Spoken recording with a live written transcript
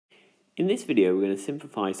In this video, we're going to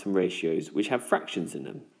simplify some ratios which have fractions in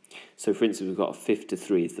them. So for instance, we've got a fifth to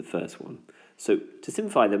 3 is the first one. So to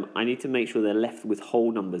simplify them, I need to make sure they're left with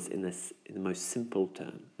whole numbers in the most simple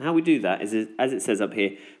term. And how we do that is, as it says up here,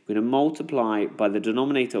 we're going to multiply by the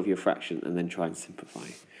denominator of your fraction and then try and simplify.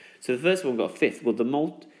 So the first one, we've got a fifth. Well,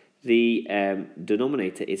 the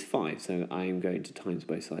denominator is 5, so I am going to times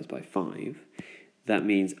both sides by 5. That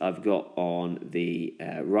means I've got on the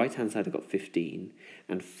right-hand side, I've got 15,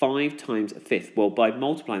 and 5 times a fifth. Well, by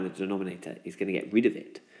multiplying the denominator, it's going to get rid of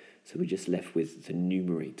it. So we're just left with the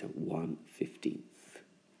numerator, 1/15.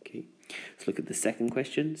 Okay, let's look at the second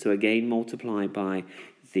question. So again, multiply by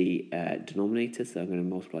the denominator. So I'm going to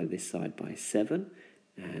multiply this side by 7,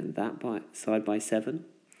 and that side by 7.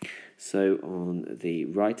 So on the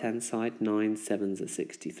right-hand side, 9 7s are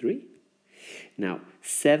 63. Now,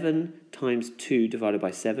 7 times 2 divided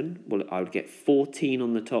by 7, well, I would get 14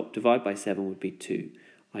 on the top. Divided by 7 would be 2,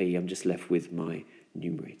 i.e. I'm just left with my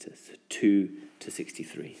numerator, so 2 to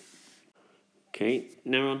 63. Okay,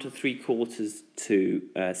 now we're on to 3/4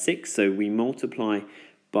 to 6, so we multiply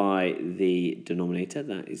by the denominator,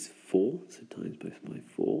 that is 4, so times both by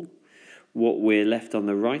 4. What we're left on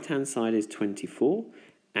the right-hand side is 24,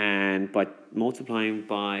 and by multiplying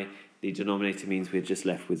by the denominator means we're just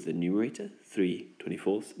left with the numerator,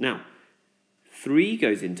 3/24. Now, 3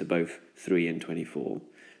 goes into both 3 and 24.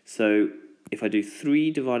 So if I do 3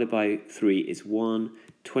 divided by 3 is 1,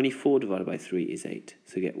 24 divided by 3 is 8.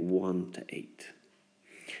 So we get 1 to 8.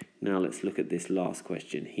 Now let's look at this last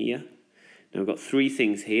question here. Now we've got 3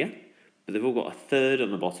 things here, but they've all got a third on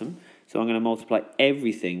the bottom. So I'm going to multiply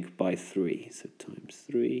everything by 3. So times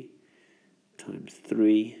 3, times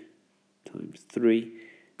 3, times 3.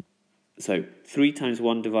 So 3 times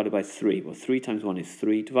 1 divided by 3. Well, 3 times 1 is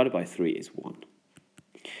 3. Divided by 3 is 1.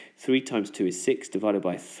 3 times 2 is 6. Divided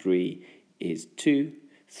by 3 is 2.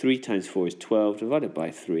 3 times 4 is 12. Divided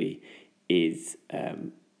by 3 is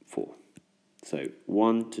 4. So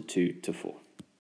 1 to 2 to 4.